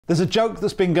There's a joke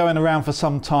that's been going around for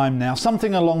some time now,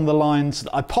 something along the lines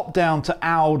that I popped down to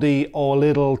Aldi or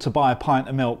Lidl to buy a pint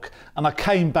of milk and I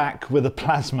came back with a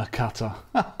plasma cutter.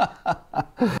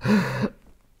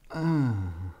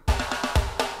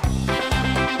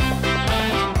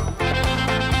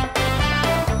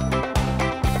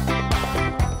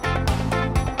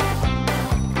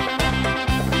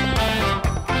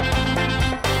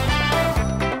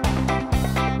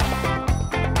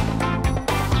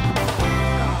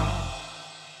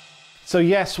 So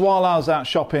yes, while I was out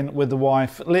shopping with the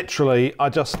wife, literally I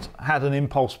just had an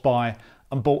impulse buy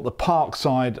and bought the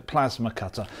Parkside Plasma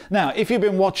Cutter. Now, if you've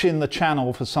been watching the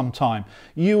channel for some time,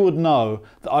 you would know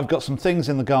that I've got some things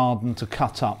in the garden to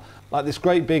cut up, like this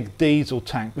great big diesel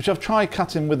tank, which I've tried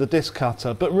cutting with a disc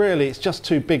cutter, but really it's just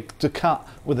too big to cut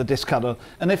with a disc cutter.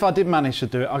 And if I did manage to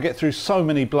do it, I'd get through so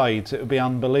many blades, it would be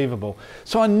unbelievable.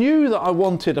 So I knew that I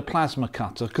wanted a plasma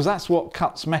cutter because that's what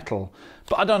cuts metal,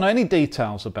 but I don't know any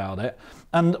details about it.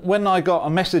 And when I got a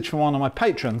message from one of my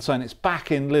patrons saying it's back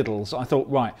in Lidl's, I thought,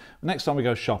 right, next time we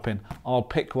go shopping, I'll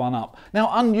pick one up. Now,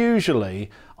 unusually,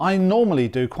 I normally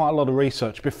do quite a lot of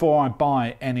research before I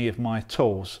buy any of my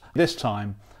tools. This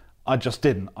time, I just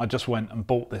didn't. I just went and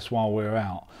bought this while we were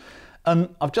out.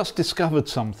 And I've just discovered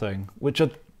something, which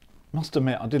I must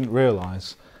admit I didn't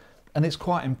realise, and it's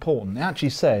quite important. It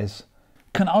actually says,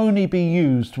 can only be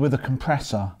used with a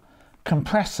compressor.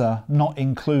 Compressor not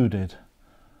included.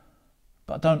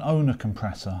 But I don't own a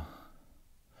compressor.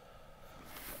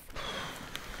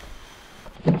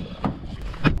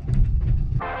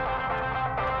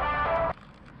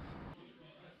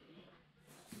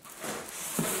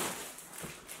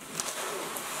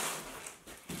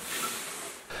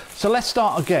 So let's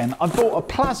start again. I bought a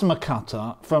plasma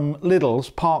cutter from Lidl's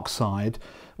Parkside,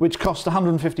 which cost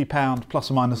 £150 plus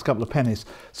or minus a couple of pennies.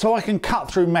 So I can cut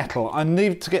through metal. I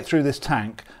need to get through this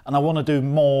tank and I want to do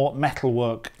more metal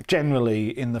work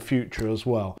generally in the future as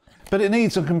well. But it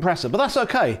needs a compressor, but that's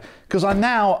okay because I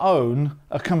now own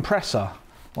a compressor.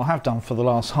 Well, I have done for the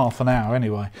last half an hour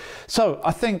anyway. So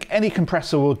I think any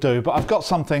compressor will do, but I've got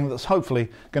something that's hopefully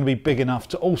going to be big enough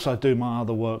to also do my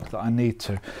other work that I need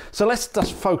to. So let's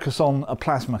just focus on a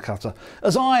plasma cutter.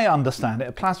 As I understand it,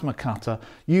 a plasma cutter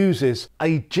uses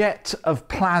a jet of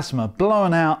plasma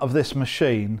blown out of this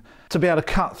machine to be able to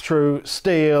cut through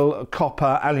steel,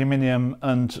 copper, aluminium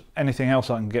and anything else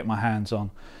I can get my hands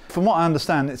on. From what I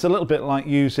understand, it's a little bit like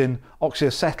using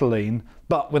oxyacetylene,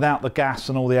 but without the gas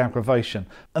and all the aggravation.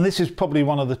 And this is probably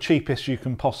one of the cheapest you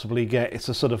can possibly get. It's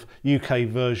a sort of UK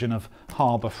version of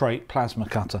Harbour Freight plasma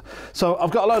cutter. So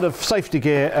I've got a load of safety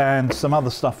gear and some other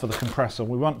stuff for the compressor.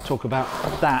 We won't talk about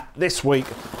that this week.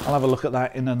 I'll have a look at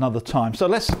that in another time. So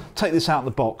let's take this out of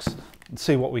the box and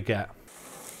see what we get.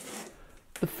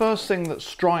 The first thing that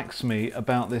strikes me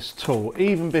about this tool,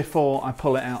 even before I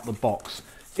pull it out the box,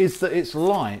 is that it's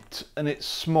light and it's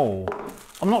small.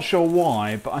 I'm not sure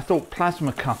why, but I thought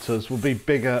plasma cutters would be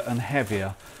bigger and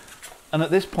heavier. And at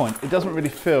this point, it doesn't really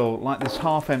feel like this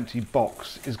half-empty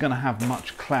box is going to have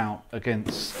much clout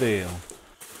against steel.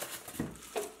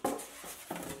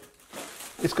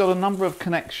 It's got a number of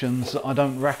connections that I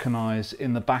don't recognise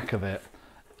in the back of it,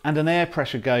 and an air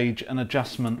pressure gauge and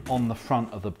adjustment on the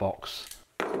front of the box.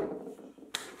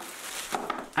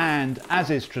 And,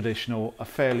 as is traditional, a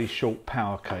fairly short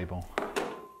power cable.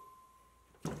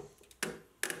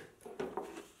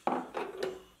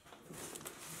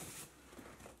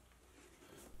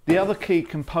 The other key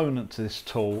component to this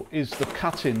tool is the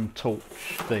cutting torch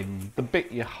thing, the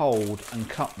bit you hold and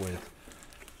cut with.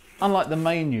 Unlike the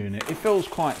main unit, it feels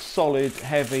quite solid,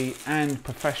 heavy and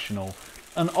professional,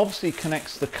 and obviously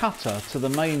connects the cutter to the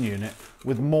main unit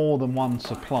with more than one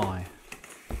supply.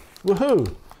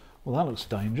 Woohoo! Well, that looks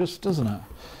dangerous, doesn't it?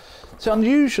 So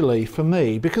unusually for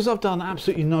me, because I've done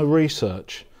absolutely no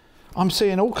research, I'm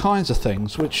seeing all kinds of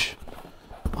things which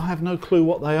I have no clue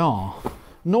what they are.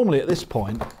 Normally at this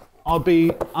point, I'd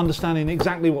be understanding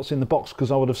exactly what's in the box because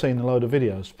I would have seen a load of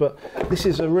videos. But this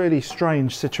is a really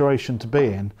strange situation to be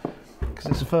in because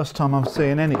it's the first time I'm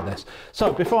seeing any of this.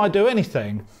 So before I do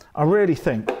anything, I really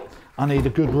think I need a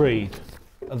good read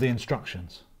of the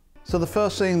instructions. So the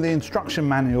first thing the instruction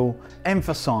manual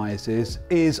emphasises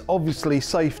is obviously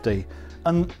safety.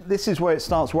 And this is where it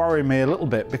starts worrying me a little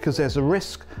bit because there's a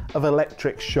risk of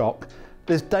electric shock,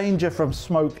 there's danger from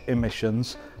smoke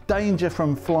emissions, danger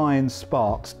from flying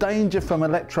sparks, danger from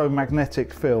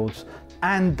electromagnetic fields,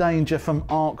 and danger from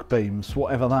arc beams,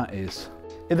 whatever that is.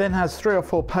 It then has 3 or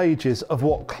 4 pages of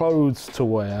what clothes to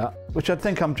wear, which I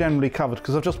think I'm generally covered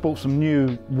because I've just bought some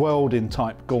new welding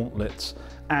type gauntlets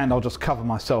and I'll just cover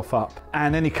myself up.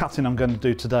 And any cutting I'm going to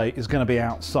do today is going to be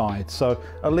outside, so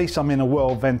at least I'm in a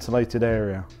well ventilated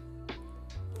area.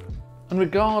 And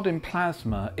regarding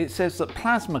plasma, it says that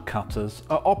plasma cutters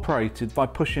are operated by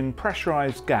pushing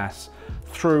pressurised gas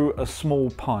through a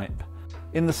small pipe.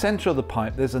 In the centre of the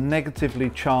pipe there's a negatively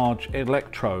charged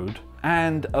electrode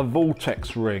and a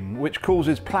vortex ring which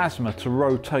causes plasma to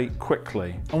rotate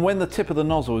quickly. And when the tip of the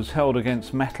nozzle is held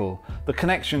against metal, the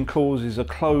connection causes a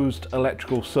closed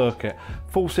electrical circuit,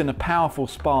 forcing a powerful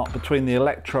spark between the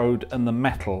electrode and the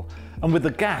metal. And with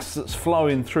the gas that's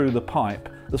flowing through the pipe,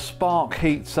 the spark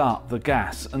heats up the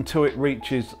gas until it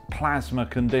reaches plasma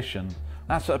condition.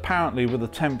 That's apparently with a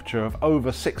temperature of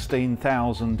over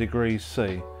 16,000 degrees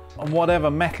C. And whatever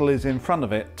metal is in front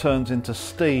of it turns into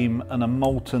steam and a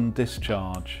molten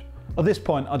discharge. At this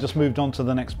point I just moved on to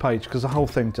the next page because the whole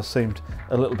thing just seemed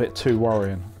a little bit too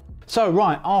worrying. So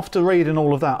right, after reading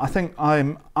all of that, I think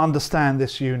I understand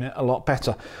this unit a lot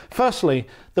better. Firstly,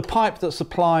 the pipe that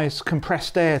supplies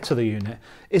compressed air to the unit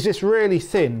is this really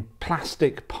thin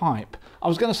plastic pipe. I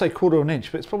was going to say 1/4 of an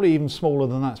inch, but it's probably even smaller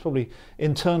than that. It's probably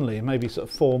internally maybe sort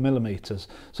of 4 millimeters.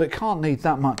 So it can't need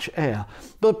that much air.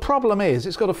 But the problem is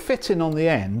it's got a fitting on the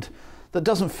end that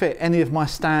doesn't fit any of my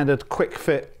standard quick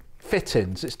fit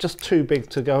fittings. It's just too big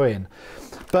to go in.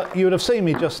 But you would have seen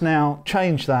me just now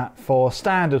change that for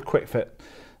standard quick fit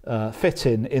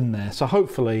fitting in there. So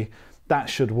hopefully that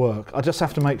should work. I just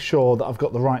have to make sure that I've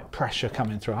got the right pressure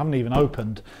coming through. I haven't even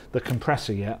opened the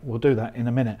compressor yet. We'll do that in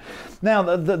a minute. Now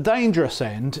the dangerous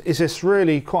end is this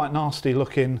really quite nasty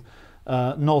looking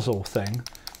nozzle thing.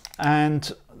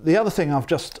 And the other thing I've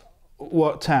just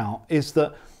worked out is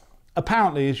that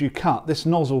apparently as you cut, this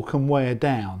nozzle can wear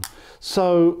down.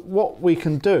 So what we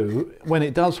can do when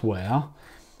it does wear,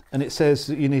 and it says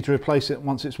that you need to replace it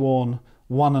once it's worn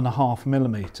 1.5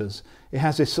 millimeters, it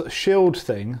has this sort of shield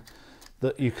thing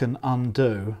that you can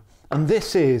undo, and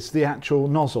this is the actual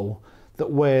nozzle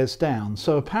that wears down.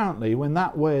 So apparently when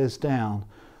that wears down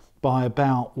by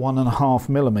about 1.5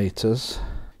 millimeters,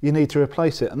 you need to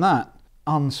replace it, and that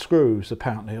unscrews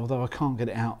apparently, although I can't get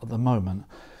it out at the moment.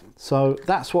 So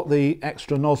that's what the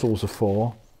extra nozzles are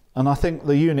for, and I think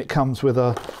the unit comes with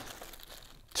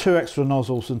 2 extra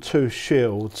nozzles and 2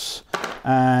 shields,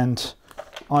 and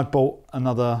I bought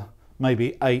another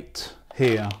maybe 8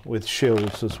 here with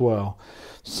shields as well.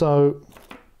 So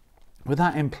with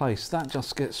that in place, that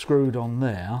just gets screwed on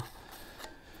there,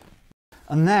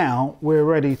 and now we're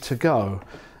ready to go.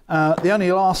 The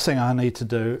only last thing I need to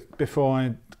do before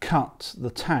I cut the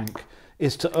tank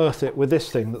is to earth it with this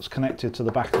thing that's connected to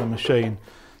the back of the machine,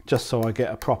 just so I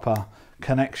get a proper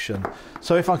connection.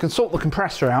 So if I can sort the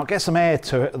compressor out, get some air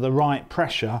to it at the right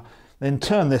pressure, then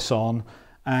turn this on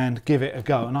and give it a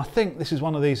go. And I think this is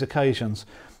one of these occasions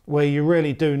where you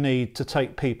really do need to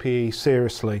take PPE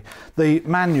seriously. The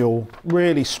manual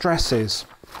really stresses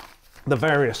the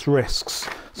various risks,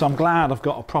 so I'm glad I've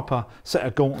got a proper set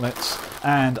of gauntlets,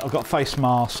 and I've got a face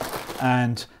mask,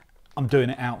 and I'm doing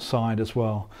it outside as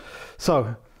well.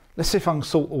 So let's see if I can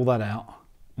sort all that out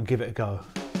and give it a go.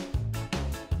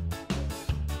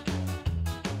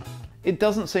 It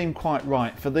doesn't seem quite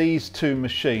right for these 2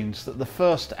 machines that the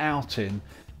first outing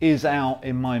is out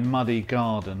in my muddy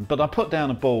garden, but I put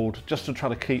down a board just to try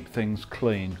to keep things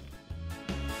clean.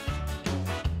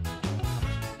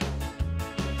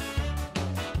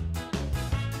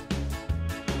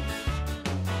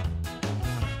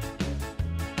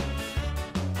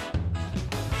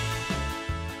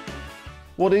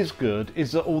 What is good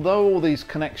is that although all these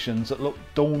connections that looked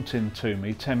daunting to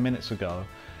me 10 minutes ago,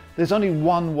 there's only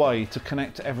one way to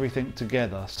connect everything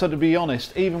together. So to be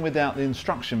honest, even without the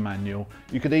instruction manual,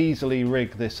 you could easily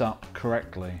rig this up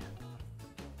correctly.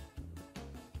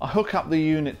 I hook up the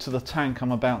unit to the tank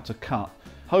I'm about to cut,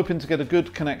 hoping to get a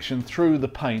good connection through the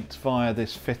paint via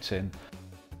this fitting.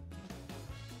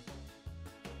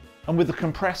 And with the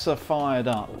compressor fired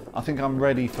up, I think I'm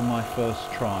ready for my first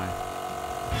try.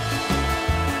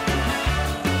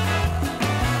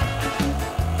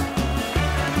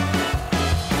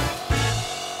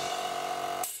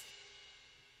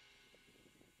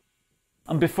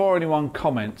 And before anyone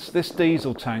comments, this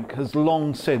diesel tank has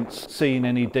long since seen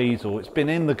any diesel. It's been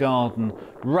in the garden,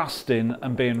 rusting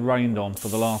and being rained on for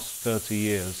the last 30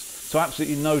 years. So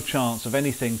absolutely no chance of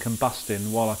anything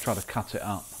combusting while I try to cut it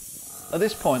up. At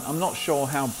this point, I'm not sure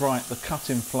how bright the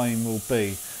cutting flame will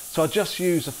be, so I just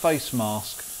use a face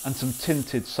mask and some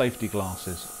tinted safety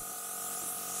glasses.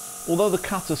 Although the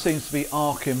cutter seems to be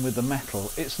arcing with the metal,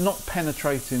 it's not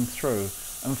penetrating through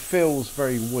and feels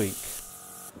very weak.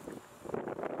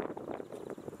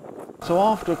 So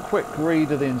after a quick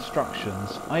read of the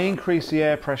instructions, I increase the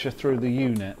air pressure through the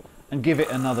unit and give it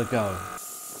another go.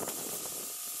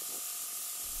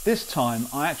 This time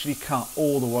I actually cut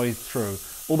all the way through,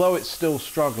 although it's still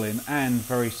struggling and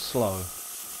very slow.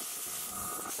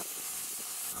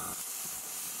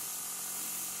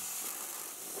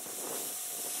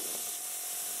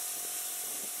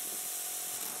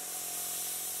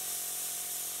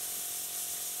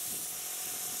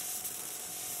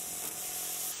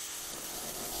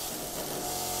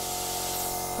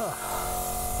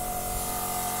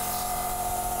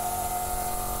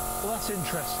 Well, that's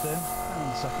interesting. Hang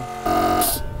on a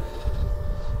second.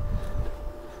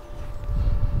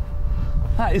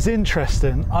 That is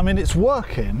interesting. I mean, it's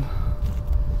working,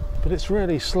 but it's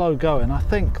really slow going. I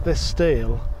think this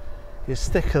steel is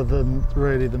thicker than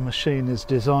really the machine is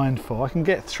designed for. I can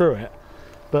get through it,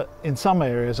 but in some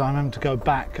areas I'm having to go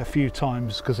back a few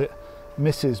times because it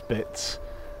misses bits,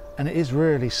 and it is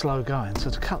really slow going.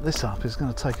 So to cut this up is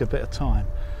going to take a bit of time.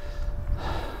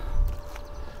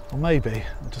 Or maybe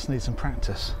I just need some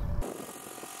practice.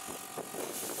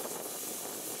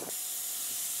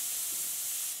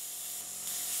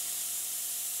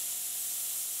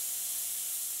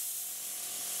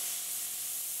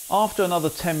 After another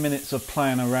 10 minutes of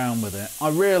playing around with it, I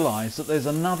realised that there's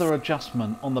another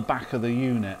adjustment on the back of the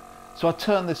unit. So I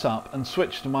turned this up and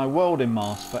switched to my welding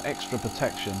mask for extra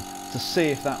protection to see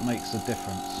if that makes a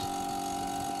difference.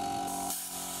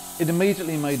 It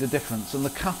immediately made a difference, and the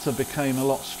cutter became a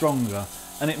lot stronger,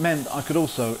 and it meant I could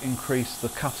also increase the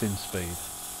cutting speed.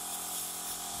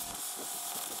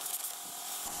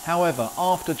 However,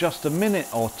 after just a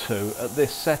minute or two at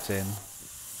this setting,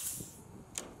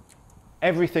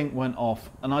 everything went off,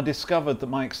 and I discovered that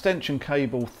my extension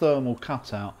cable thermal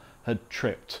cutout had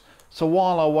tripped. So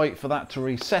while I wait for that to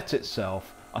reset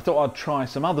itself, I thought I'd try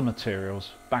some other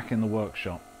materials back in the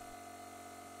workshop.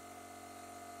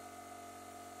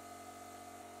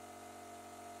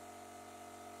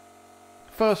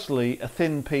 Firstly, a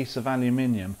thin piece of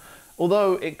aluminium,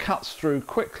 although it cuts through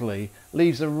quickly,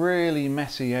 leaves a really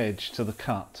messy edge to the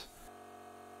cut.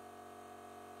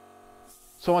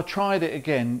 So I tried it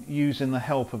again using the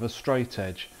help of a straight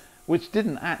edge, which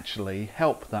didn't actually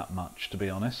help that much, to be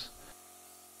honest.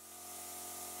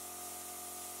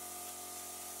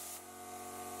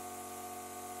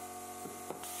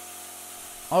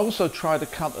 I also tried to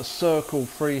cut a circle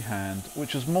freehand,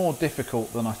 which was more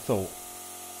difficult than I thought.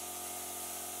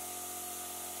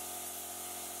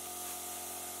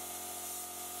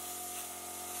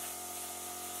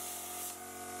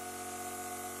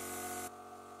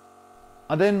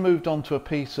 I then moved on to a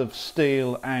piece of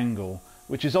steel angle,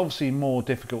 which is obviously more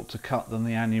difficult to cut than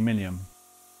the aluminium.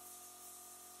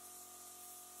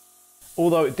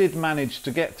 Although it did manage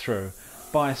to get through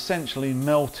by essentially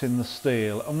melting the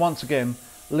steel, and once again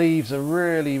leaves a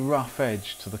really rough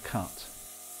edge to the cut.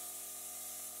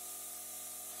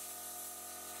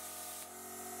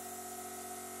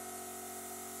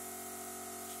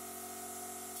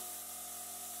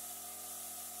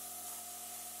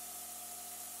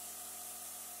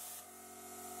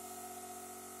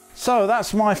 So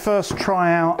that's my first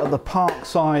try out of the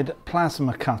Parkside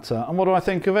Plasma Cutter, and what do I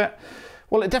think of it?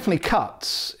 Well, it definitely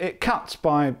cuts. It cuts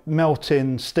by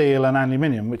melting steel and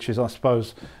aluminium, which is, I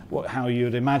suppose, how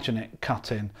you'd imagine it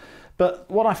cutting. But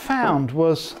what I found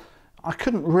was I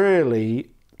couldn't really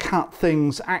cut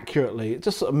things accurately. It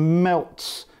just sort of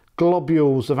melts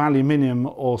globules of aluminium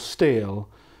or steel,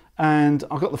 and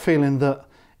I got the feeling that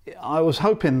I was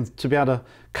hoping to be able to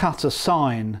cut a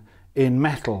sign in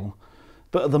metal.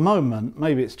 But at the moment,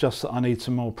 maybe it's just that I need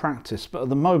some more practice, but at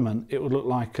the moment it would look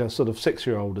like a sort of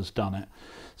 6-year-old has done it.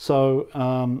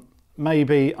 So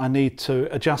maybe I need to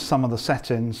adjust some of the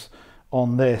settings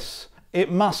on this.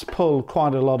 It must pull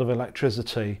quite a lot of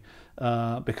electricity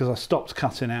because I stopped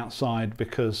cutting outside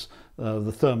because of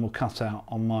the thermal cutout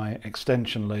on my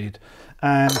extension lead.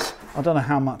 And I don't know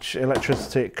how much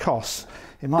electricity it costs.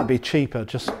 It might be cheaper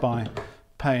just by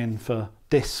paying for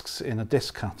discs in a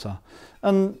disc cutter.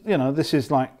 And you know, this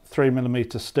is like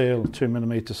 3mm steel,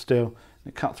 2mm steel.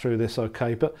 It cut through this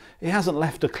okay, but it hasn't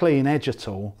left a clean edge at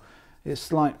all.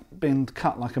 It's like been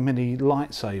cut like a mini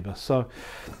lightsaber. So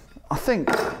I think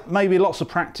maybe lots of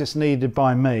practice needed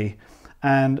by me,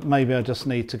 and maybe I just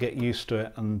need to get used to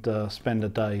it and spend a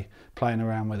day playing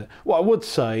around with it. What I would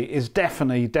say is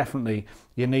definitely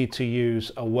you need to use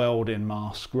a welding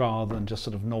mask rather than just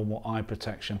sort of normal eye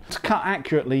protection. To cut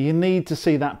accurately, you need to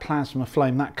see that plasma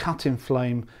flame, that cutting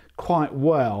flame quite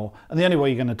well, and the only way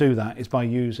you're going to do that is by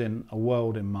using a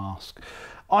welding mask.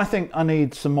 I think I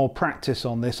need some more practice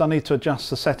on this. I need to adjust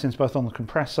the settings both on the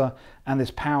compressor and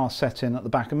this power setting at the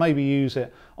back, and maybe use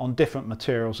it on different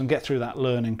materials and get through that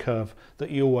learning curve that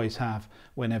you always have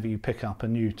whenever you pick up a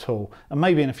new tool. And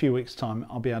maybe in a few weeks' time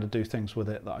I'll be able to do things with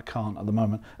it that I can't at the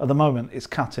moment. At the moment it's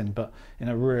cutting, but in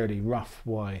a really rough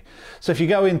way. So if you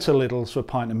go into Lidl's for a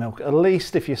pint of milk, at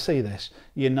least if you see this,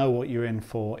 you know what you're in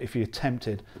for if you're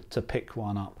tempted to pick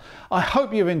one up. I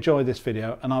hope you've enjoyed this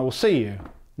video, and I will see you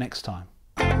next time.